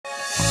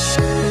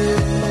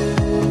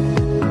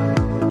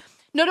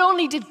Not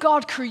only did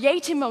God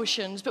create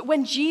emotions, but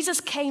when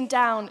Jesus came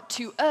down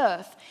to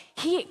earth,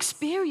 he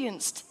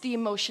experienced the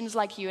emotions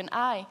like you and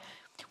I.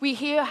 We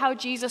hear how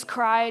Jesus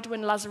cried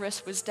when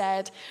Lazarus was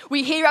dead.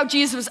 We hear how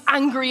Jesus was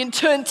angry and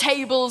turned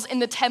tables in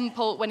the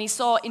temple when he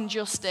saw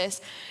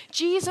injustice.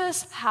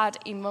 Jesus had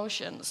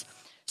emotions.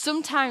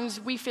 Sometimes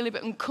we feel a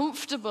bit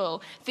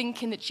uncomfortable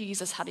thinking that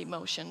Jesus had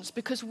emotions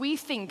because we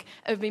think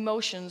of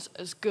emotions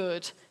as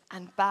good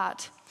and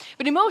bad.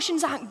 But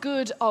emotions aren't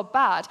good or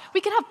bad.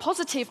 We can have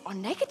positive or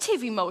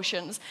negative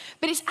emotions,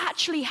 but it's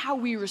actually how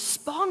we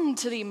respond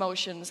to the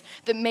emotions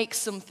that makes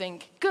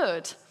something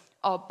good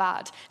or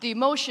bad. The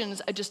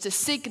emotions are just a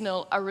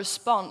signal, a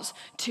response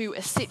to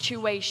a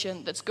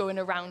situation that's going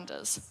around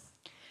us.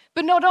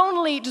 But not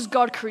only does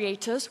God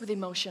create us with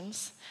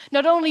emotions,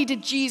 not only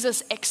did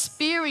Jesus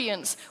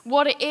experience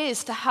what it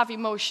is to have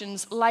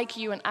emotions like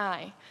you and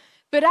I,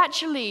 but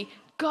actually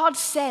God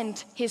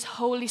sent his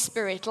Holy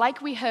Spirit,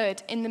 like we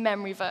heard in the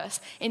memory verse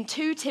in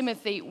 2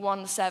 Timothy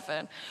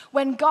 1:7.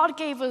 When God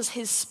gave us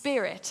his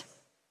Spirit,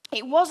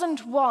 it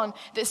wasn't one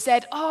that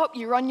said, oh,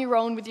 you're on your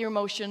own with your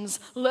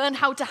emotions, learn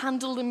how to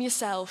handle them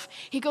yourself.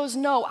 He goes,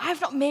 no, I've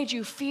not made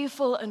you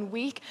fearful and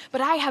weak, but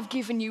I have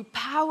given you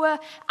power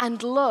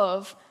and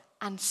love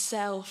and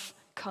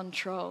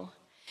self-control.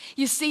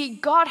 You see,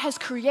 God has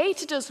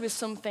created us with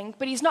something,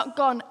 but he's not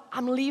gone,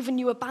 I'm leaving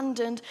you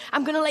abandoned.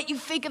 I'm going to let you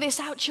figure this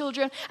out,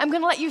 children. I'm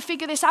going to let you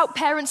figure this out,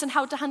 parents, and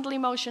how to handle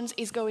emotions.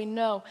 He's going,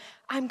 no,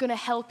 I'm going to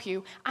help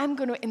you. I'm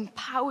going to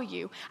empower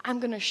you. I'm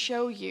going to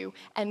show you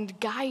and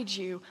guide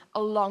you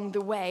along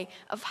the way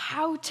of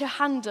how to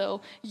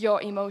handle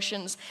your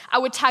emotions.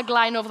 Our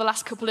tagline over the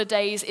last couple of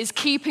days is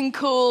keeping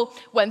cool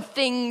when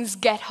things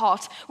get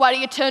hot. Why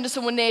don't you turn to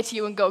someone near to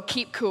you and go,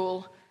 keep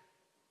cool.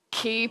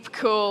 Keep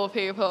cool,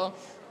 people.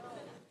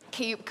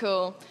 Keep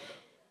cool.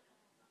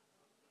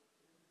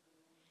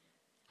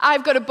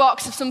 I've got a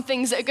box of some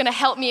things that are going to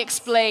help me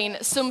explain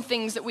some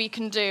things that we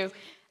can do.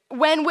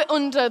 When we're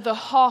under the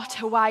hot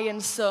Hawaiian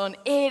sun,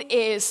 it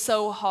is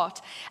so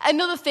hot.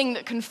 Another thing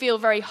that can feel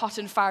very hot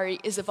and fiery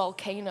is a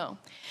volcano.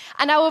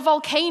 And our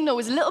volcano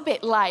is a little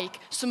bit like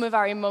some of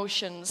our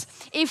emotions.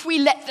 If we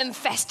let them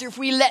fester, if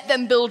we let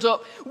them build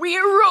up, we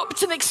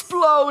erupt and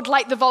explode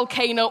like the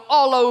volcano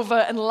all over,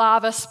 and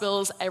lava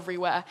spills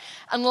everywhere.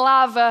 And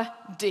lava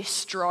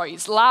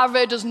destroys.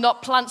 Lava does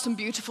not plant some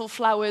beautiful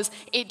flowers.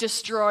 It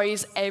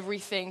destroys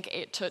everything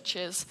it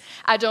touches.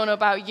 I don't know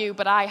about you,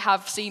 but I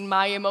have seen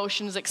my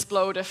emotions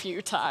explode a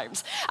few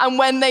times. And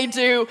when they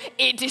do,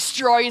 it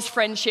destroys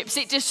friendships.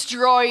 It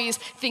destroys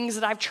things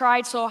that I've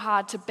tried so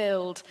hard to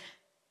build.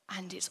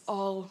 And it's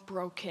all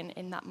broken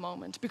in that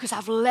moment because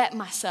I've let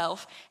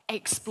myself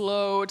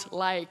explode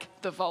like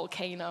the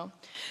volcano.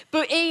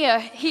 But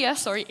here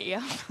is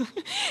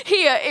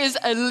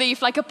a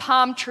leaf like a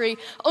palm tree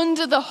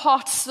under the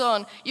hot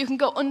sun. You can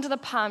go under the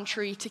palm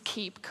tree to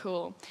keep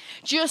cool.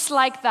 Just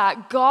like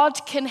that,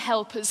 God can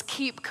help us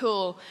keep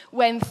cool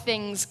when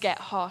things get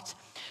hot.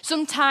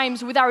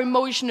 Sometimes with our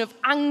emotion of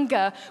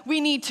anger, we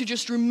need to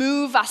just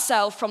remove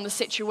ourselves from the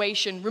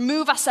situation,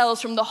 remove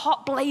ourselves from the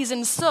hot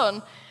blazing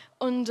sun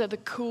under the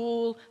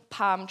cool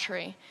palm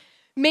tree.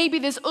 Maybe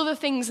there's other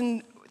things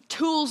and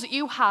tools that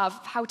you have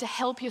how to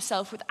help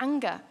yourself with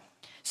anger.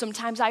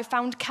 Sometimes I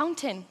found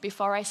counting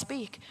before I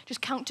speak.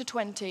 Just count to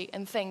 20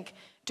 and think,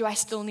 do I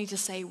still need to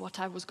say what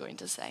I was going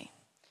to say?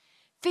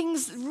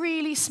 Things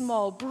really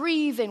small,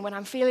 breathing when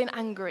I'm feeling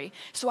angry,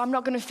 so I'm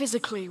not going to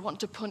physically want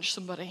to punch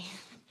somebody.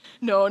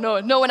 No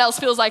one else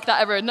feels like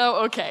that ever. No,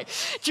 okay,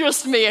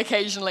 just me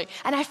occasionally.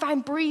 And I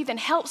find breathing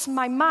helps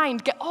my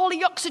mind get all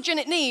the oxygen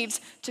it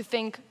needs to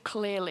think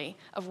clearly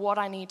of what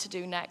I need to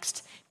do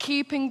next.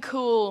 Keeping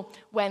cool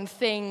when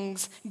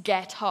things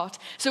get hot.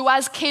 So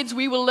as kids,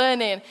 we were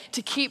learning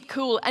to keep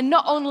cool. And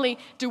not only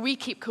do we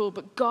keep cool,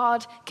 but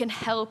God can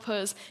help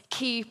us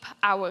keep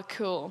our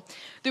cool.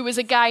 There was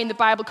a guy in the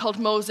Bible called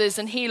Moses,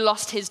 and he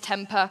lost his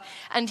temper,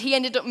 and he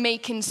ended up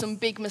making some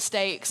big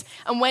mistakes.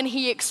 And when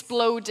he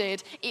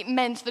exploded, it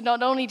meant that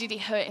not only did he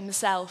hurt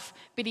himself,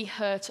 but he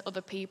hurt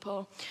other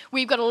people.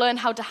 We've got to learn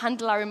how to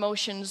handle our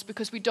emotions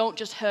because we don't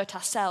just hurt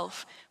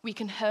ourselves, we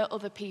can hurt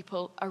other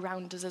people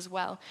around us as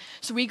well.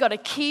 So we got to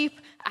keep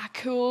our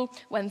cool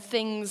when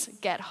things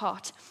get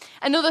hot.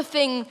 Another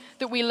thing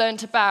that we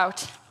learned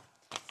about,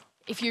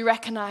 if you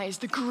recognize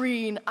the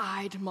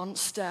green-eyed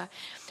monster.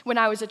 When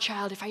I was a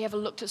child, if I ever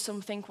looked at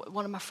something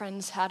one of my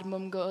friends had,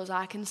 Mum goes,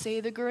 I can see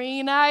the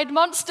green-eyed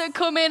monster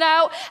coming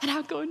out. And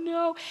I'd go,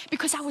 no,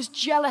 because I was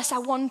jealous. I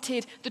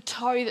wanted the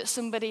toy that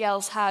somebody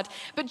else had.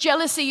 But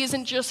jealousy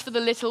isn't just for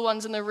the little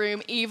ones in the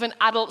room. Even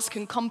adults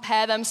can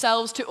compare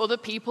themselves to other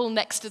people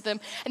next to them.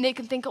 And they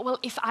can think, oh, well,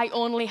 if I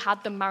only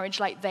had the marriage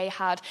like they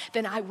had,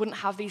 then I wouldn't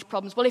have these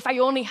problems. Well, if I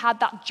only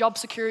had that job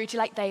security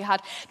like they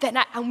had, then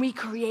and we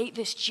create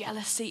this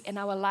jealousy in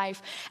our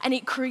life. And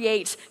it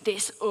creates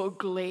this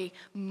ugly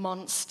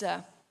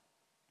monster.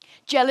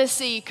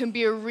 Jealousy can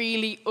be a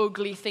really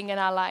ugly thing in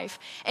our life,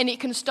 and it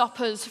can stop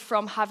us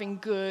from having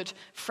good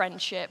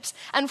friendships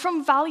and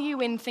from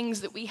valuing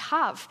things that we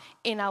have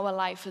in our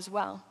life as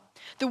well.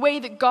 The way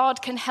that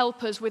God can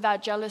help us with our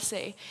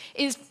jealousy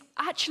is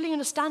actually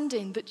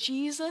understanding that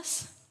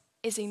Jesus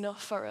is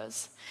enough for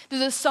us.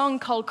 There's a song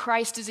called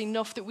Christ is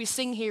Enough that we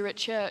sing here at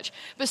church.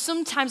 But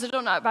sometimes, I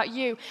don't know about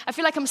you, I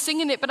feel like I'm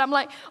singing it, but I'm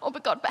like, oh,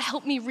 but God, but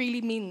help me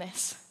really mean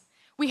this.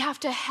 We have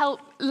to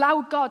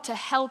allow God to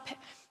help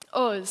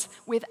us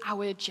with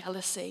our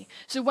jealousy.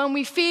 So when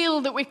we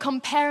feel that we're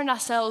comparing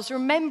ourselves,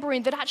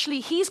 remembering that actually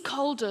he's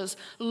called us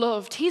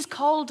loved, he's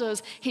called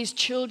us his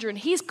children,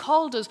 he's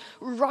called us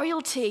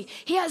royalty,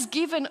 he has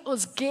given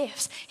us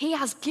gifts, he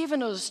has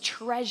given us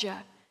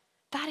treasure.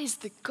 That is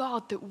the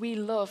God that we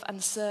love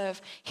and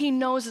serve. He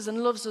knows us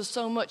and loves us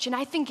so much. And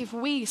I think if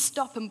we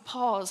stop and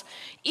pause,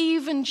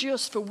 even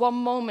just for one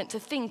moment, to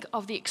think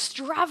of the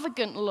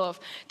extravagant love,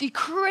 the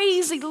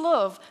crazy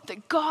love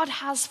that God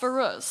has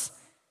for us,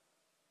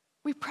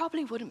 we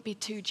probably wouldn't be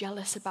too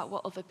jealous about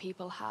what other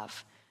people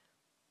have.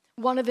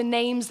 One of the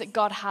names that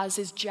God has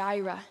is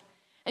Jireh.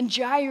 And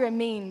Jireh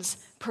means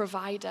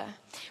provider.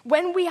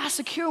 When we are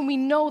secure and we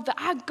know that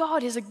our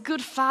God is a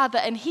good father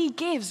and he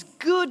gives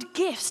good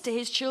gifts to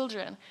his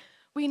children,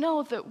 we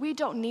know that we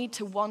don't need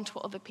to want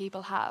what other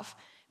people have,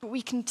 but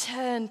we can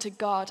turn to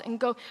God and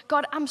go,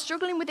 God, I'm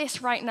struggling with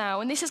this right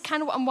now, and this is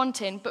kind of what I'm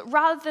wanting, but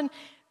rather than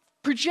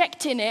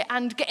projecting it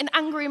and getting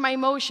angry in my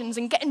emotions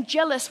and getting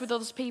jealous with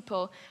other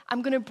people,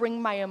 I'm going to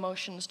bring my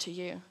emotions to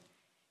you.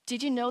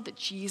 Did you know that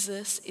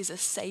Jesus is a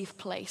safe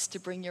place to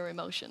bring your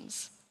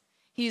emotions?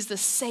 He's the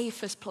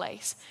safest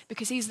place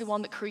because he's the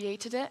one that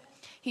created it.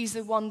 He's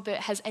the one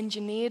that has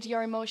engineered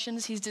your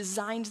emotions. He's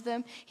designed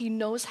them. He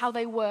knows how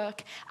they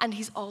work, and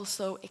he's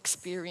also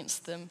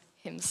experienced them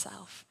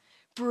himself.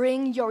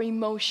 Bring your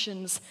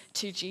emotions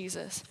to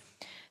Jesus.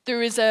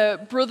 There is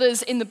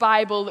brothers in the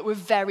Bible that were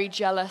very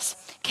jealous,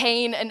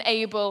 Cain and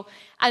Abel,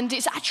 and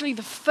it's actually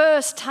the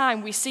first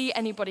time we see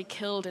anybody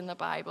killed in the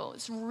Bible.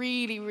 It's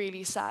really,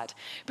 really sad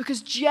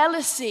because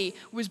jealousy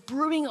was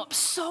brewing up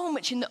so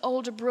much in the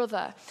older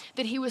brother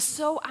that he was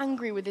so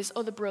angry with his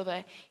other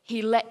brother,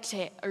 he let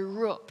it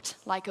erupt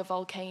like a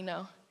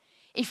volcano.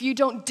 If you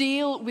don't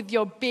deal with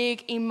your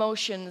big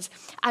emotions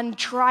and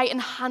try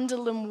and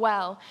handle them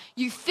well,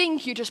 you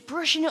think you're just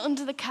brushing it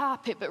under the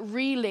carpet, but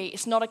really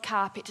it's not a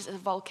carpet, it's a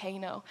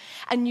volcano.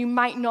 And you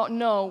might not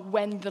know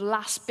when the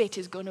last bit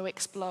is going to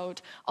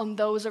explode on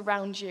those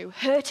around you,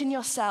 hurting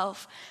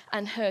yourself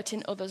and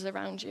hurting others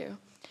around you.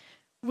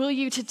 Will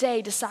you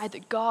today decide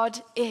that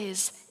God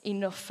is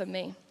enough for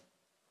me?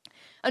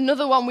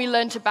 Another one we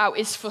learned about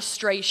is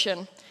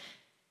frustration.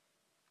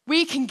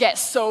 We can get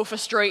so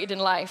frustrated in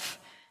life.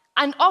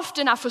 And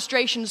often our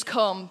frustrations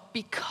come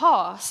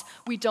because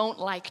we don't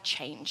like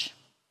change.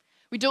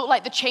 We don't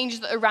like the changes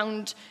that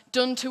are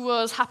done to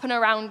us, happen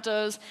around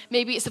us.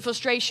 Maybe it's a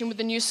frustration with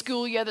the new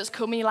school year that's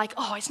coming. You're like,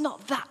 oh, it's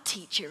not that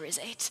teacher, is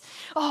it?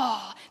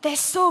 Oh, they're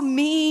so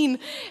mean.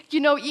 You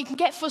know, you can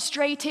get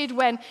frustrated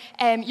when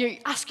you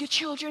ask your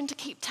children to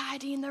keep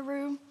tidy in their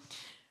room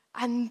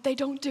and they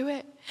don't do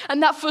it.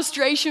 And that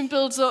frustration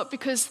builds up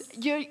because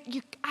you're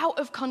out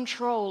of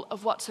control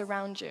of what's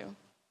around you.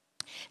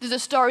 There's a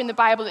story in the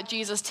Bible that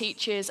Jesus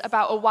teaches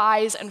about a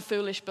wise and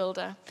foolish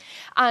builder.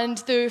 And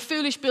the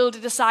foolish builder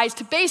decides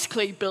to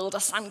basically build a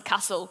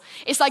sandcastle.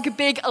 It's like a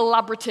big,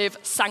 elaborative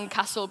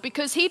sandcastle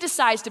because he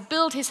decides to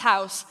build his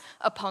house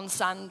upon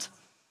sand.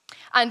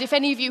 And if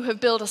any of you have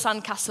built a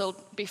sandcastle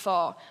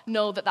before,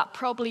 know that that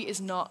probably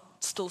is not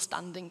still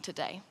standing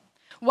today.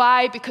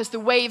 Why? Because the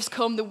waves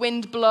come, the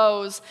wind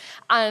blows,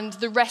 and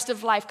the rest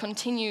of life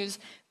continues.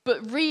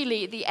 But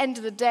really, at the end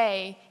of the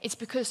day, it's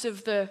because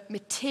of the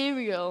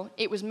material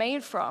it was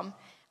made from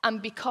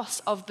and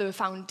because of the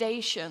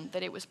foundation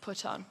that it was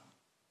put on.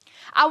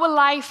 Our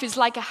life is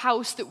like a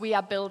house that we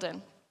are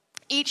building.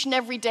 Each and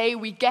every day,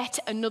 we get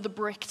another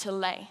brick to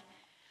lay.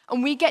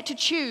 And we get to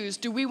choose,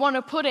 do we want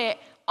to put it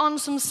on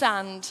some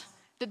sand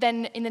that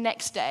then in the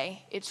next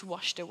day, it's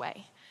washed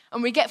away?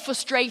 And we get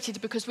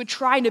frustrated because we're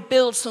trying to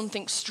build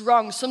something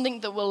strong, something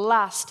that will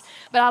last.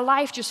 But our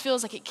life just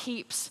feels like it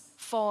keeps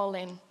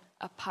falling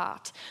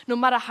apart. No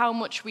matter how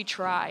much we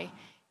try,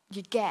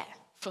 you get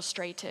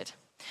frustrated.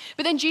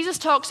 But then Jesus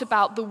talks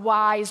about the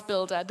wise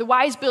builder. The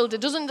wise builder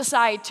doesn't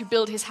decide to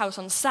build his house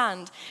on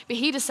sand, but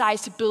he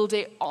decides to build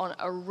it on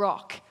a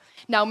rock.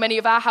 Now, many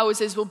of our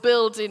houses will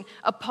build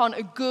upon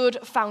a good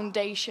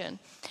foundation.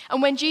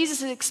 And when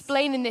Jesus is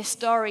explaining this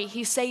story,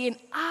 he's saying,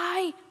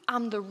 I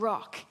am the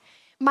rock.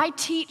 My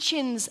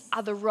teachings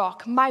are the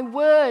rock. My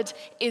word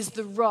is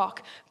the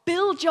rock.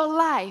 Build your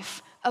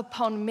life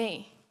upon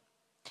me.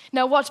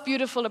 Now, what's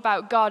beautiful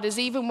about God is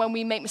even when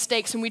we make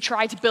mistakes and we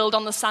try to build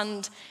on the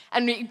sand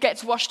and it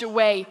gets washed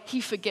away, he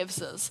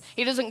forgives us.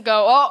 He doesn't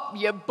go, oh,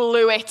 you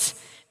blew it.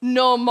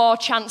 No more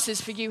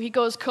chances for you. He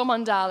goes, come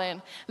on,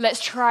 darling.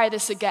 Let's try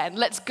this again.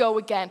 Let's go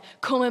again.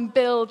 Come and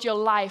build your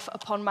life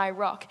upon my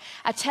rock.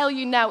 I tell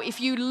you now,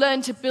 if you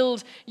learn to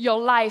build your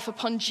life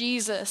upon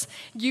Jesus,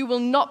 you will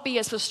not be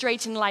as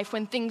frustrated in life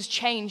when things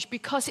change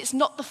because it's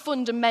not the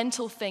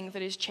fundamental thing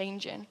that is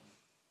changing.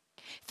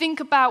 Think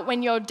about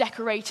when you're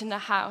decorating a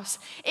house.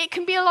 It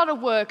can be a lot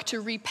of work to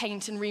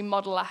repaint and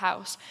remodel a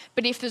house.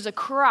 But if there's a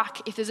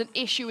crack, if there's an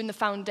issue in the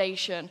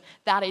foundation,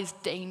 that is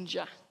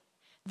danger.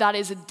 That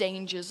is a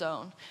danger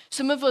zone.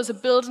 Some of us are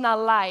building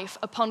our life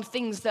upon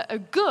things that are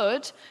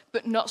good,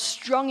 but not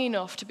strong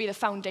enough to be the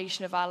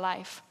foundation of our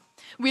life.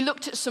 We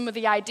looked at some of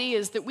the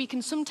ideas that we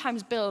can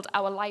sometimes build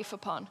our life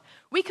upon.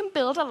 We can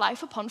build a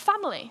life upon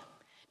family.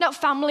 Now,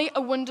 family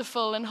are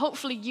wonderful, and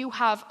hopefully you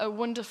have a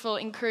wonderful,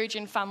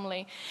 encouraging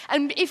family.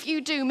 And if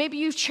you do, maybe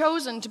you've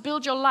chosen to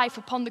build your life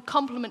upon the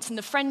compliments and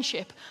the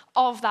friendship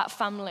of that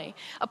family,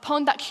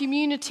 upon that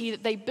community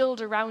that they build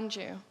around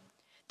you.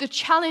 The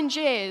challenge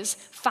is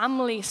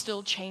family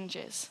still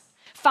changes.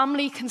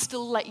 Family can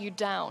still let you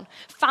down.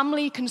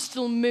 Family can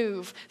still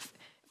move.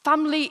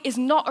 Family is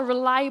not a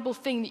reliable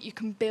thing that you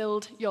can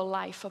build your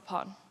life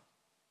upon.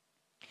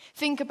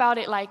 Think about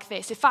it like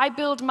this. If I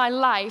build my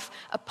life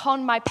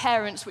upon my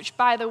parents, which,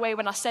 by the way,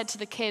 when I said to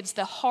the kids,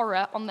 the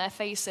horror on their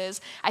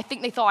faces, I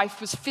think they thought I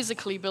was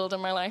physically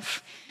building my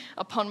life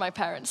upon my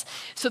parents.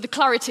 So the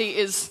clarity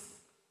is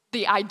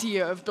the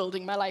idea of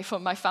building my life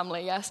on my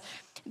family, yes?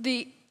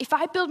 If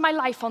I build my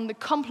life on the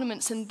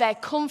compliments and their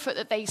comfort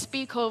that they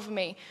speak over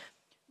me,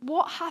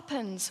 what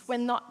happens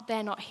when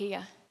they're not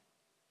here?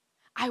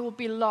 I will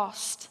be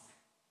lost.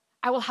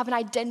 I will have an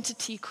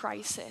identity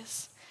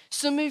crisis.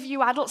 Some of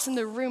you adults in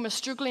the room are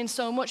struggling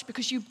so much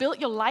because you built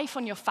your life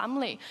on your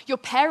family. Your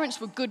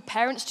parents were good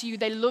parents to you.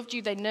 They loved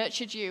you. They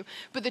nurtured you.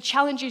 But the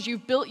challenge is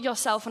you've built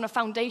yourself on a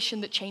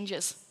foundation that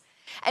changes.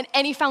 And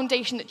any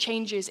foundation that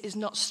changes is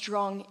not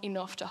strong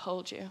enough to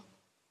hold you.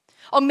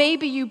 Or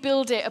maybe you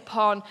build it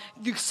upon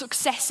the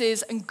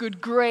successes and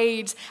good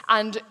grades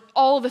and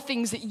all the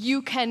things that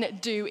you can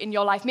do in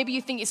your life. Maybe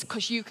you think it's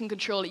because you can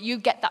control it. You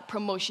get that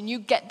promotion. You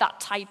get that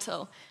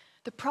title.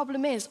 The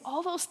problem is,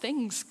 all those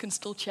things can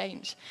still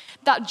change.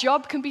 That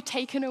job can be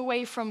taken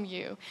away from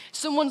you.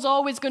 Someone's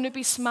always going to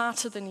be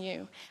smarter than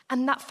you.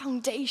 And that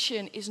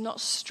foundation is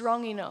not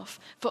strong enough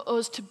for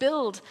us to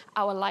build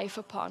our life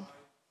upon.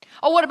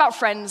 Or what about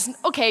friends?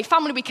 Okay,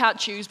 family we can't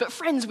choose, but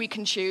friends we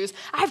can choose.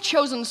 I've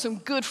chosen some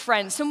good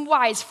friends, some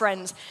wise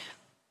friends.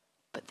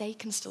 But they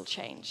can still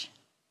change.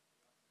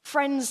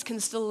 Friends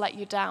can still let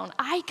you down.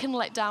 I can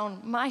let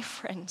down my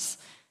friends.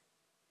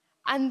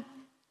 And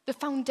the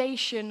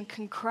foundation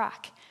can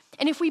crack.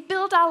 And if we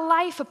build our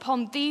life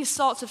upon these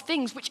sorts of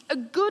things, which are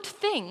good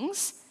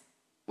things,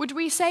 would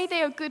we say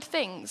they are good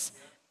things?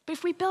 But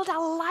if we build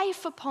our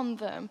life upon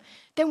them,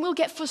 then we'll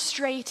get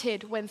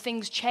frustrated when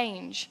things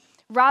change,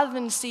 rather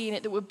than seeing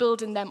it that we're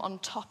building them on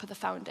top of the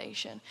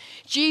foundation.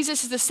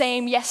 Jesus is the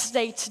same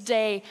yesterday,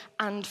 today,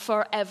 and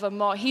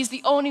forevermore. He's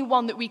the only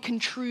one that we can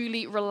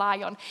truly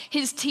rely on.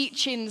 His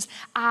teachings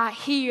are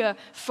here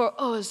for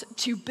us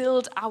to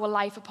build our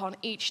life upon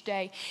each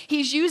day.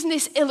 He's using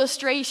this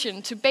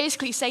illustration to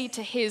basically say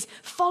to his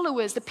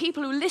followers, the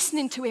people who are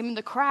listening to him in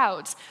the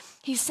crowds,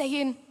 he's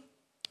saying,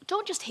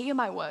 don't just hear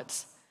my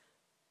words,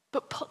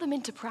 but put them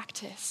into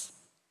practice.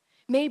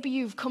 Maybe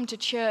you've come to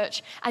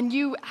church and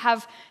you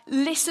have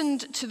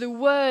listened to the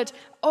word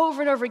over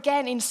and over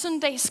again in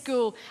Sunday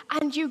school,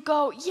 and you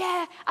go,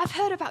 yeah, I've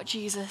heard about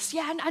Jesus.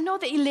 Yeah, I know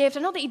that he lived. I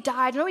know that he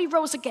died. I know he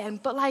rose again.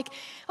 But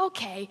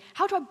okay,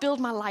 how do I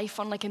build my life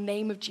on a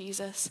name of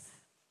Jesus?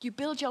 You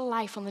build your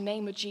life on the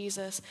name of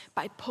Jesus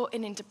by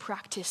putting into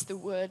practice the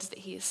words that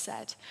he has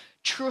said,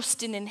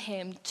 trusting in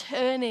him,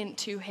 turning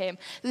to him,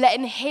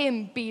 letting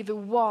him be the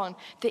one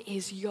that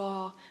is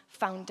your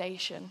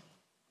foundation.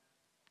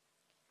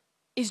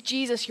 Is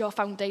Jesus your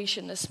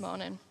foundation this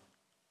morning?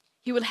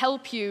 He will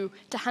help you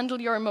to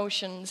handle your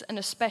emotions and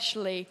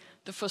especially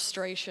the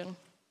frustration.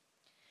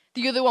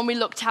 The other one we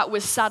looked at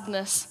was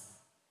sadness.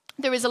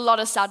 There is a lot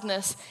of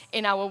sadness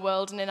in our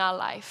world and in our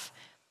life.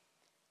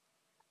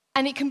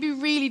 And it can be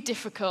really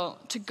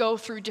difficult to go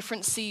through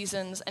different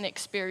seasons and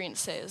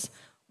experiences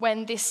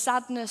when this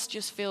sadness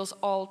just feels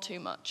all too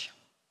much.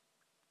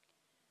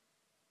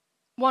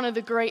 One of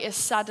the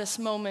greatest, saddest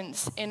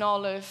moments in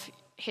all of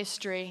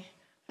history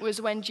was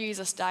when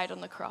Jesus died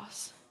on the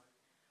cross.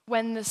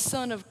 When the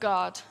Son of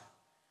God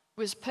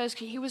was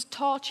persecuted, he was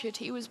tortured,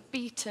 he was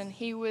beaten,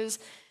 he was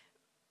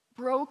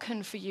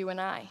broken for you and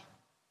I.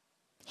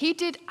 He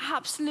did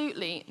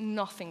absolutely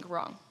nothing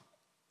wrong.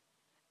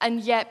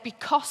 And yet,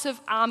 because of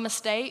our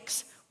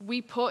mistakes,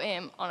 we put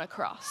him on a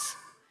cross.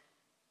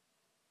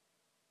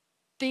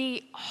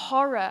 The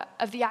horror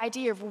of the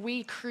idea of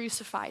we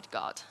crucified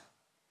God.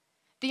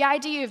 The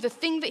idea of the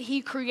thing that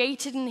he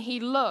created and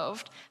he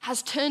loved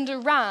has turned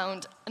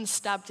around and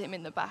stabbed him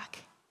in the back.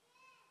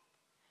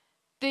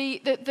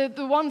 The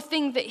one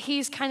thing that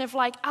he's kind of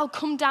like, I'll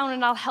come down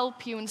and I'll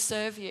help you and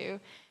serve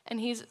you. And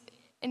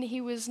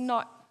he was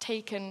not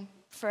taken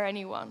for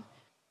anyone.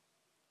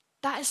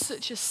 That is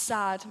such a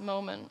sad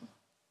moment.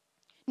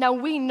 Now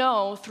we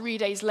know 3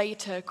 days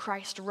later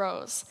Christ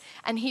rose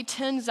and he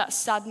turns that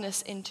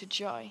sadness into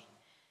joy.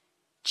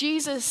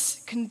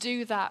 Jesus can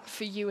do that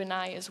for you and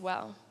I as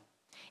well.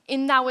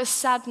 In our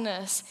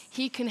sadness,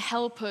 he can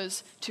help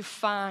us to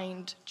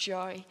find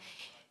joy.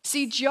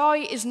 See,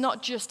 joy is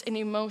not just an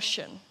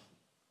emotion.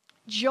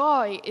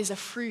 Joy is a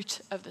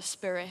fruit of the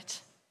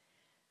Spirit.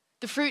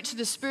 The fruits of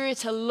the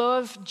Spirit are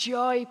love,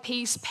 joy,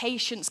 peace,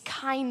 patience,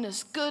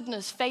 kindness,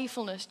 goodness,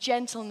 faithfulness,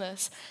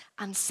 gentleness,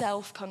 and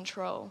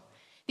self-control.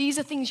 These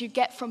are things you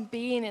get from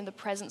being in the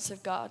presence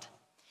of God.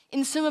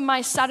 In some of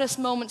my saddest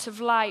moments of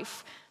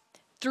life,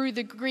 through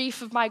the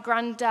grief of my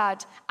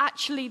granddad,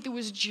 actually there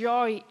was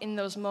joy in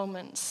those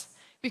moments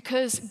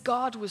because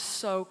God was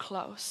so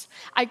close.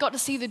 I got to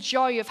see the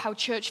joy of how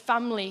church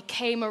family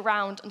came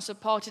around and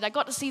supported. I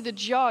got to see the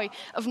joy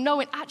of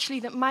knowing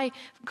actually that my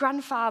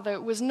grandfather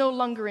was no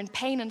longer in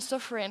pain and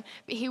suffering,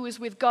 but he was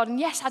with God. And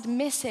yes, I'd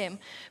miss him,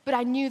 but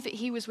I knew that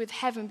he was with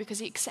heaven because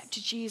he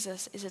accepted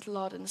Jesus as his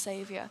Lord and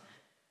Savior.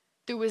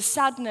 There was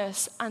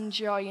sadness and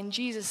joy, and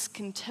Jesus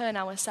can turn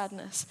our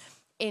sadness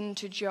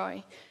into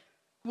joy.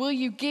 Will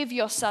you give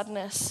your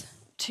sadness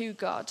to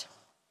God?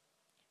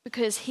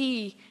 Because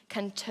he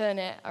can turn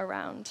it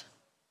around.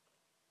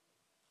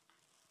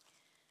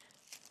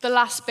 The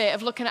last bit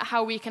of looking at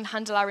how we can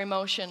handle our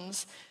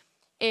emotions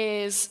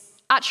is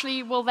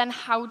actually, well then,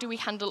 how do we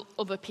handle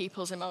other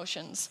people's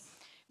emotions?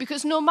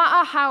 Because no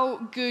matter how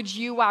good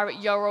you are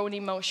at your own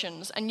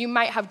emotions, and you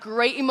might have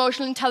great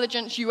emotional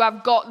intelligence, you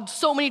have got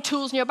so many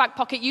tools in your back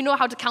pocket, you know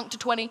how to count to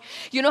 20,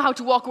 you know how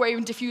to walk away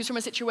and diffuse from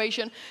a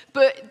situation,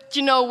 but do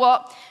you know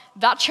what?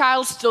 That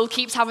child still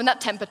keeps having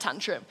that temper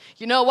tantrum.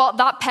 You know what?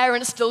 That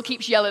parent still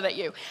keeps yelling at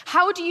you.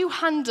 How do you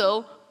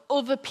handle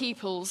other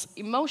people's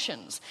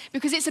emotions?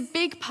 Because it's a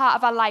big part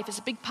of our life, it's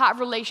a big part of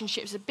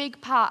relationships, it's a big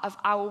part of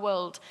our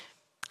world.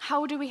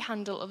 How do we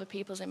handle other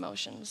people's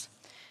emotions?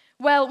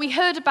 Well, we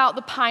heard about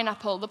the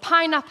pineapple. The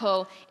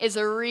pineapple is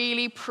a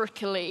really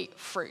prickly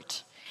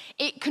fruit.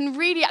 It can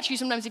really actually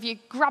sometimes, if you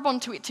grab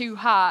onto it too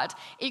hard,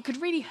 it could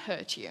really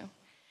hurt you.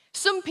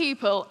 Some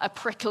people are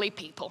prickly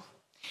people.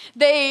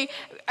 They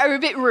are a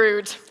bit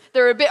rude.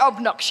 They're a bit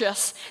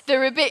obnoxious.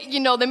 They're a bit,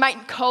 they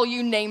might call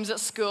you names at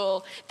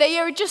school. They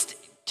are just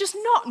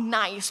not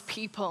nice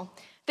people.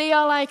 They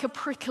are like a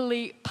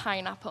prickly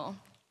pineapple.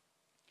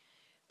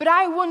 But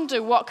I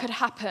wonder what could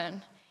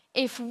happen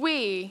if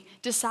we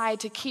decide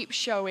to keep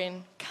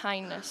showing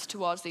kindness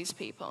towards these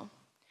people.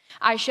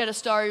 I shared a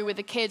story with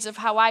the kids of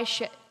how I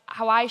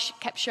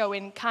kept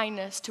showing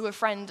kindness to a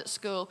friend at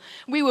school.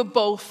 We were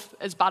both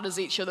as bad as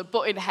each other,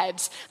 butting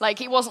heads.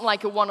 Like, it wasn't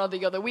like a one or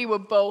the other. We were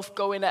both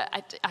going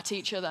at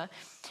each other.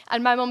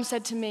 And my mum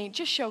said to me,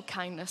 just show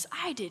kindness.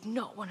 I did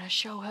not want to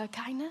show her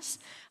kindness.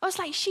 I was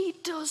like, she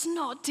does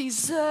not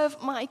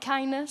deserve my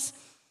kindness.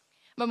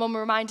 My mum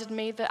reminded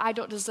me that I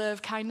don't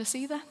deserve kindness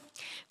either.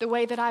 The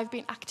way that I've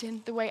been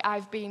acting, the way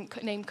I've been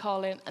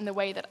name-calling, and the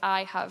way that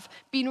I have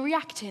been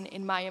reacting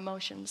in my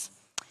emotions.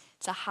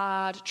 It's a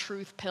hard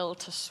truth pill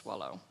to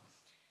swallow.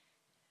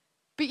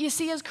 But you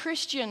see, as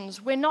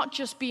Christians, we're not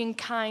just being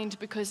kind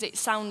because it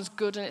sounds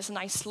good and it's a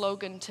nice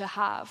slogan to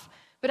have,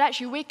 but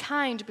actually we're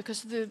kind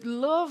because the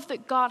love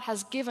that God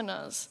has given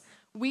us,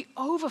 we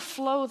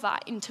overflow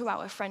that into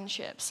our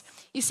friendships.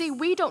 You see,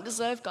 we don't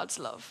deserve God's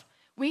love.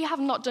 We have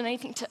not done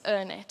anything to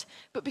earn it.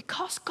 But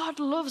because God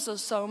loves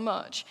us so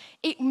much,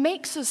 it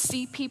makes us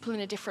see people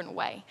in a different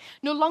way.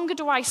 No longer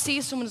do I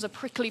see someone as a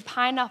prickly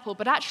pineapple,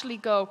 but actually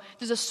go,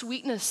 there's a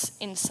sweetness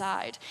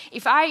inside.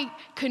 If I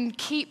can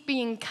keep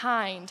being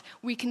kind,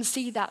 we can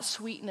see that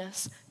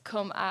sweetness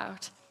come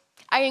out.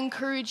 I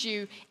encourage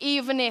you,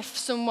 even if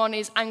someone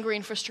is angry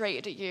and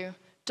frustrated at you,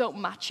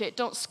 don't match it.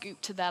 Don't scoop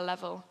to their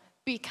level.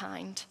 Be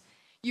kind.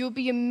 You'll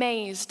be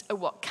amazed at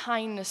what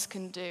kindness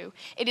can do.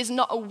 It is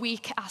not a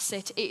weak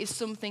asset. It is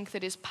something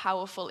that is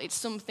powerful. It's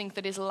something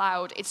that is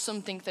loud. It's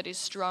something that is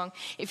strong.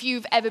 If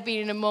you've ever been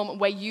in a moment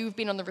where you've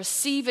been on the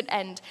receiving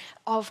end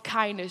of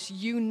kindness,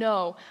 you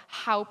know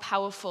how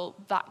powerful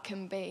that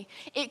can be.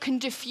 It can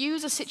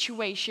diffuse a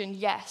situation,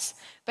 yes,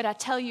 but I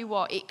tell you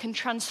what, it can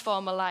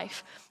transform a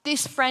life.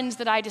 This friend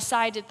that I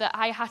decided that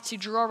I had to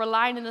draw a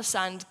line in the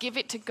sand, give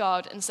it to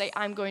God, and say,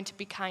 I'm going to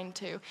be kind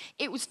to.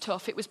 It was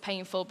tough, it was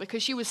painful,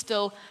 because she was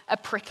still a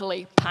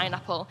prickly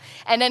pineapple.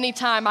 And any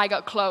time I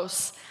got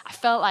close, I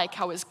felt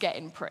like I was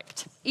getting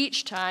pricked.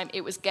 Each time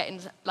it was getting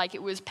like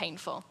it was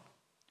painful.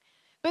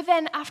 But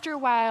then after a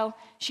while,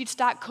 she'd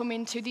start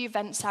coming to the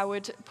events I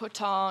would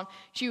put on.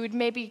 She would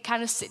maybe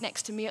kind of sit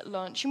next to me at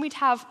lunch, and we'd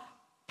have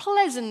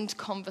pleasant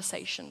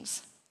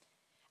conversations.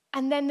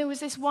 And then there was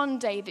this one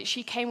day that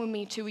she came with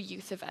me to a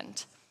youth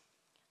event,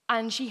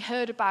 and she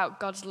heard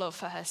about God's love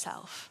for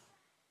herself.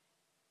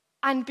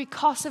 And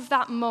because of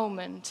that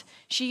moment,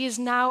 she is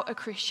now a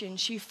Christian.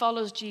 She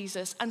follows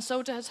Jesus, and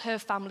so does her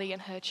family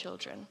and her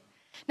children.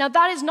 Now,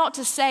 that is not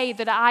to say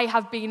that I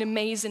have been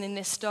amazing in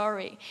this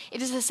story.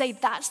 It is to say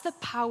that's the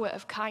power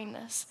of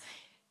kindness.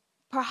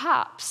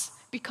 Perhaps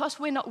because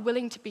we're not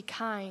willing to be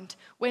kind,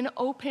 we're not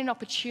opening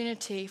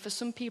opportunity for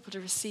some people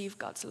to receive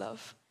God's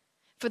love,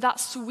 for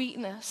that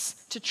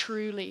sweetness to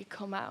truly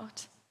come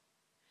out.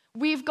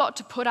 We've got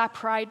to put our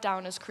pride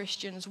down as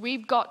Christians.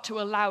 We've got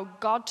to allow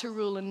God to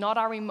rule and not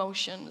our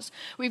emotions.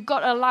 We've got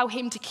to allow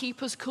him to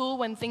keep us cool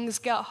when things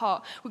get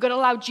hot. We've got to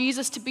allow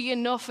Jesus to be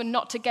enough and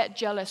not to get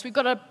jealous. We've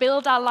got to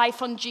build our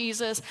life on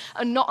Jesus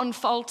and not on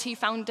faulty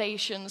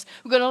foundations.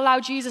 We've got to allow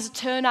Jesus to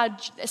turn our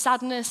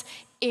sadness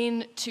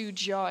into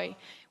joy.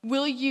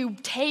 Will you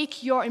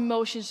take your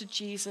emotions to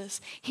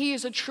Jesus? He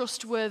is a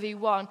trustworthy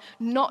one,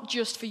 not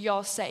just for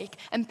your sake.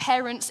 And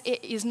parents,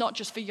 it is not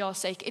just for your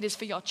sake, it is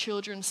for your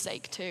children's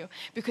sake too,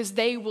 because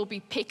they will be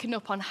picking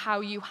up on how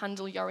you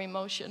handle your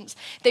emotions.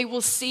 They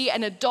will see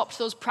and adopt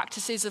those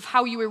practices of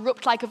how you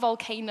erupt like a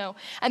volcano,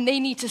 and they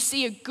need to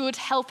see a good,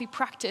 healthy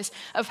practice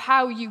of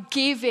how you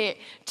give it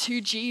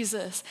to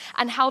Jesus,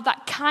 and how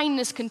that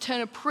kindness can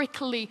turn a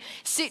prickly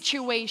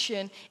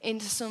situation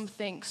into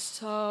something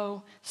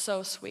so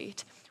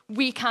sweet.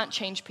 We can't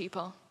change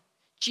people.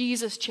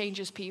 Jesus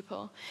changes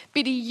people.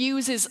 But he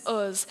uses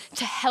us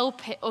to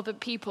help other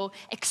people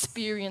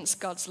experience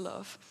God's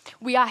love.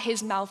 We are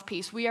his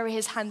mouthpiece. We are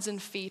his hands and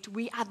feet.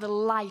 We are the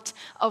light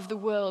of the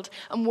world.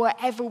 And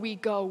wherever we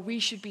go, we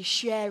should be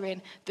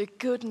sharing the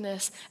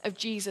goodness of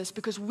Jesus,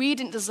 because we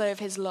didn't deserve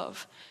his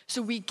love.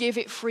 So we give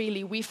it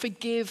freely. We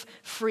forgive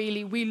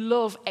freely. We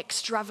love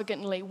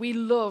extravagantly. We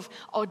love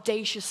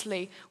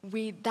audaciously.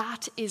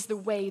 That is the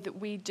way that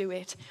we do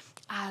it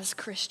as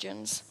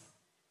Christians.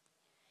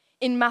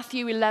 In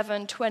Matthew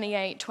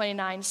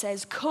 11:28-29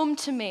 says, "Come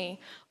to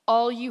me,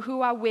 all you who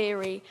are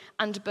weary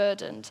and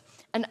burdened,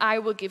 and I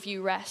will give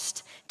you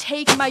rest.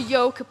 Take my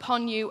yoke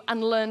upon you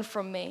and learn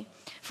from me,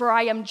 for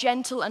I am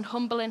gentle and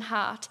humble in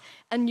heart,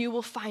 and you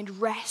will find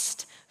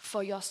rest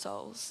for your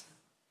souls."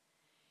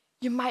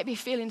 You might be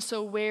feeling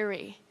so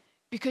weary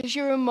because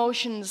your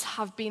emotions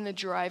have been the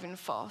driving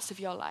force of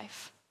your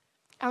life.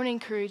 I want to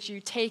encourage you,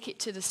 take it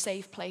to the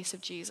safe place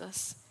of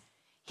Jesus.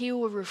 He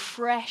will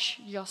refresh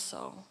your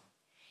soul.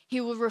 He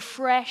will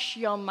refresh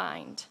your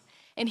mind,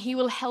 and he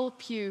will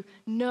help you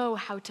know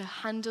how to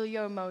handle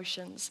your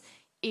emotions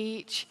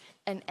each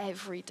and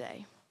every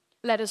day.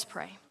 Let us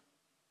pray.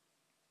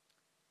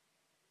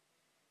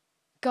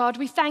 God,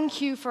 we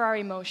thank you for our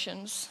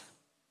emotions.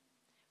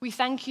 We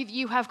thank you that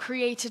you have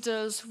created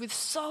us with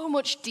so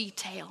much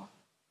detail.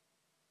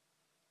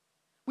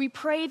 We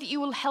pray that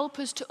you will help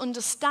us to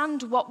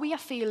understand what we are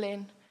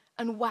feeling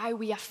and why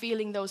we are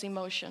feeling those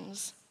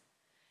emotions,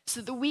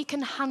 so that we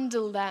can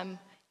handle them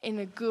in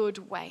a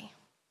good way.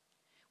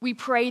 We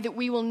pray that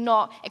we will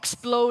not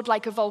explode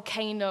like a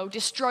volcano,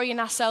 destroying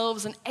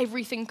ourselves and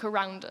everything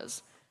around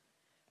us,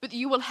 but that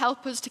you will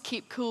help us to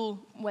keep cool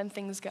when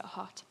things get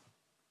hot.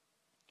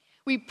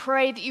 We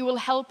pray that you will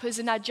help us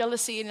in our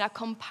jealousy and our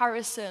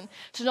comparison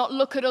to not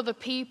look at other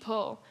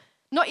people,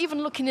 not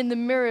even looking in the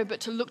mirror, but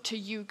to look to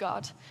you,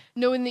 God,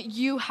 knowing that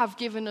you have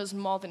given us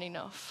more than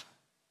enough.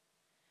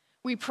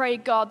 We pray,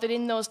 God, that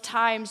in those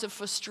times of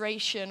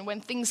frustration, when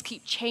things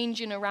keep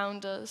changing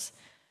around us,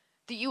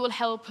 that you will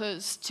help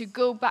us to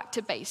go back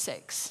to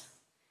basics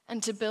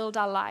and to build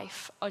our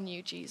life on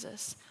you,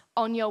 Jesus,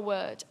 on your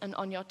word and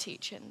on your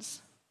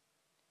teachings.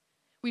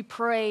 We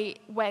pray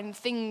when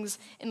things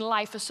in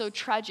life are so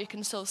tragic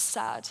and so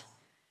sad,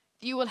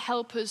 that you will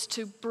help us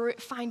to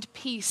find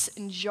peace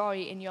and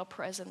joy in your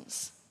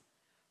presence.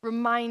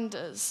 Remind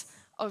us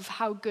of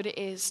how good it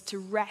is to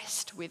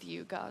rest with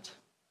you, God.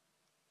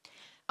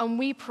 And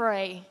we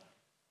pray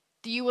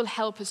that you will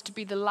help us to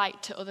be the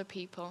light to other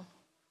people,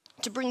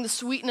 to bring the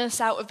sweetness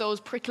out of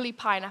those prickly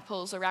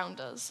pineapples around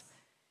us.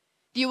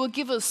 You will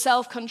give us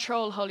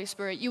self-control, Holy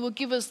Spirit. You will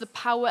give us the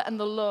power and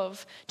the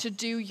love to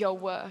do your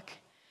work.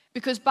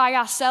 Because by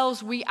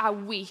ourselves, we are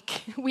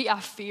weak, we are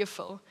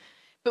fearful.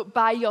 But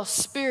by your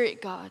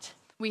Spirit, God,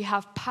 we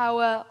have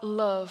power,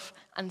 love,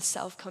 and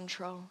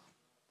self-control.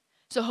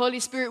 So Holy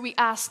Spirit, we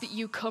ask that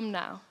you come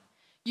now.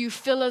 You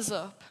fill us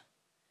up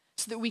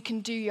so that we can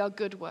do your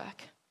good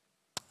work.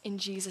 In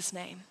Jesus'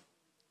 name,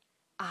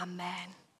 amen.